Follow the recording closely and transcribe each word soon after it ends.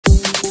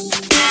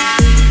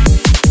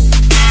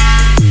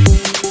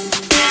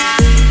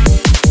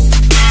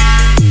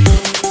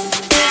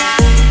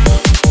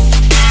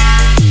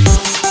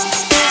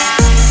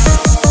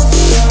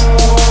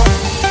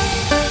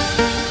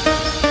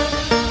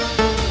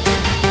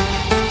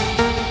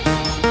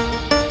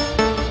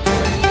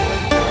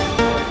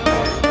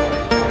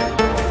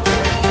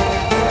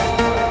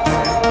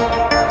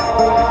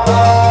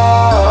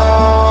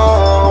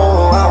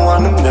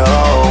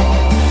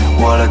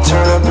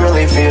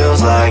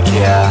like,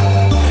 yeah.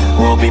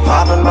 We'll be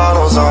popping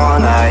bottles all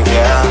night,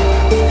 yeah.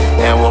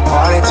 And we'll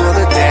party till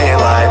the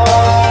daylight.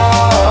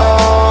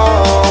 Oh,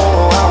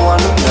 I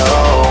wanna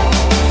know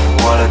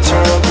what a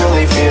turn up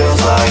really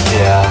feels like,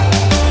 yeah.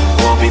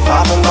 We'll be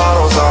popping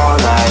bottles all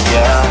night,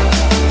 yeah.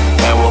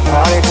 And we'll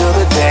party till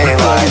the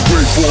daylight. We gonna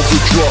wait for the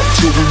drop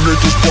till we make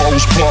those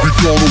bottles pop. We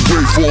gonna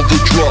wait for the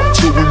drop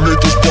till we make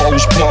those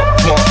bottles pop,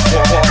 pop,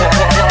 pop, pop, pop,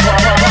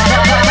 pop.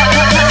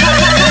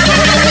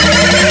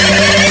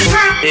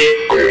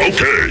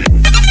 Okay.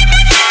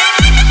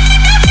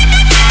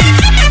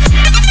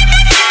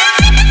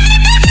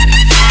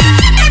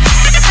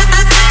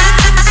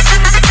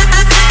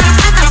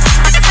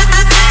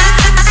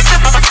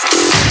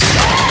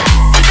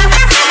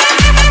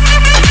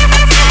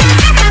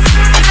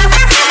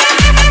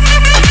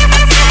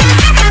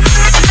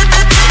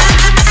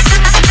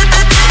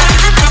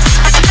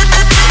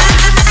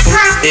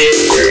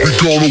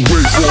 Gonna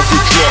wait for the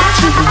drop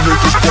till we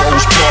make those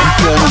bottles pop.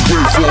 We gonna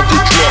wait for the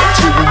drop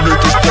till we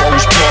make those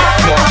bottles pop,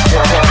 pop,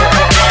 pop, pop,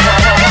 pop.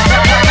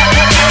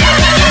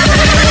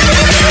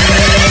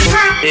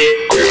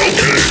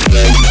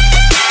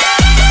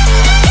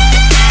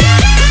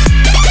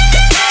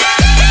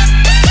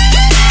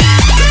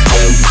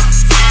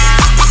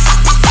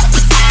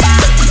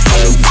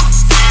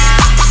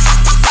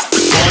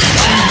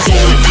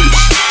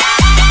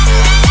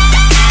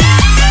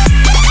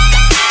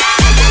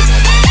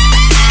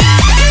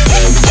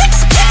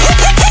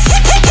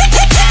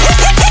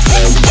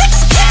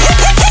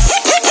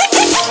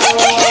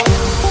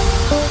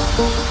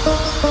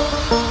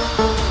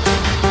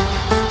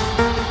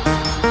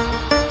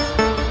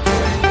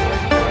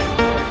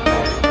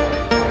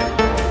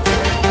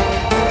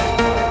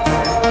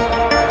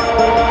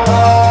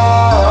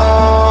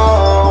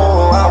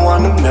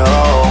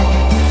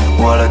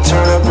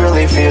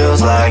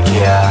 Feels like,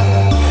 yeah.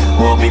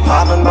 We'll be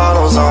popping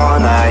bottles all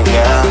night,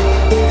 yeah.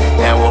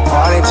 And we'll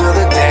party till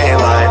the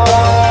daylight. Oh,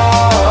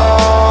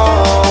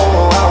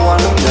 I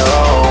wanna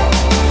know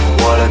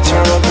what a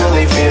turn up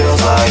really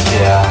feels like,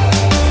 yeah.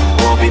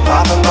 We'll be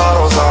popping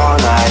bottles all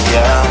night,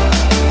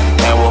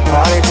 yeah. And we'll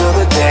party till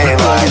the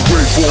daylight. We gonna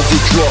wait for the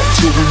drop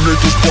till we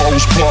make those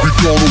bottles pop. We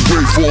gonna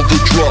wait for the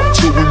drop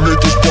till we make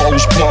those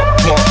bottles pop,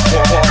 pop,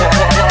 pop, pop, pop,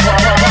 pop, pop,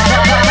 pop,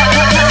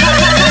 pop.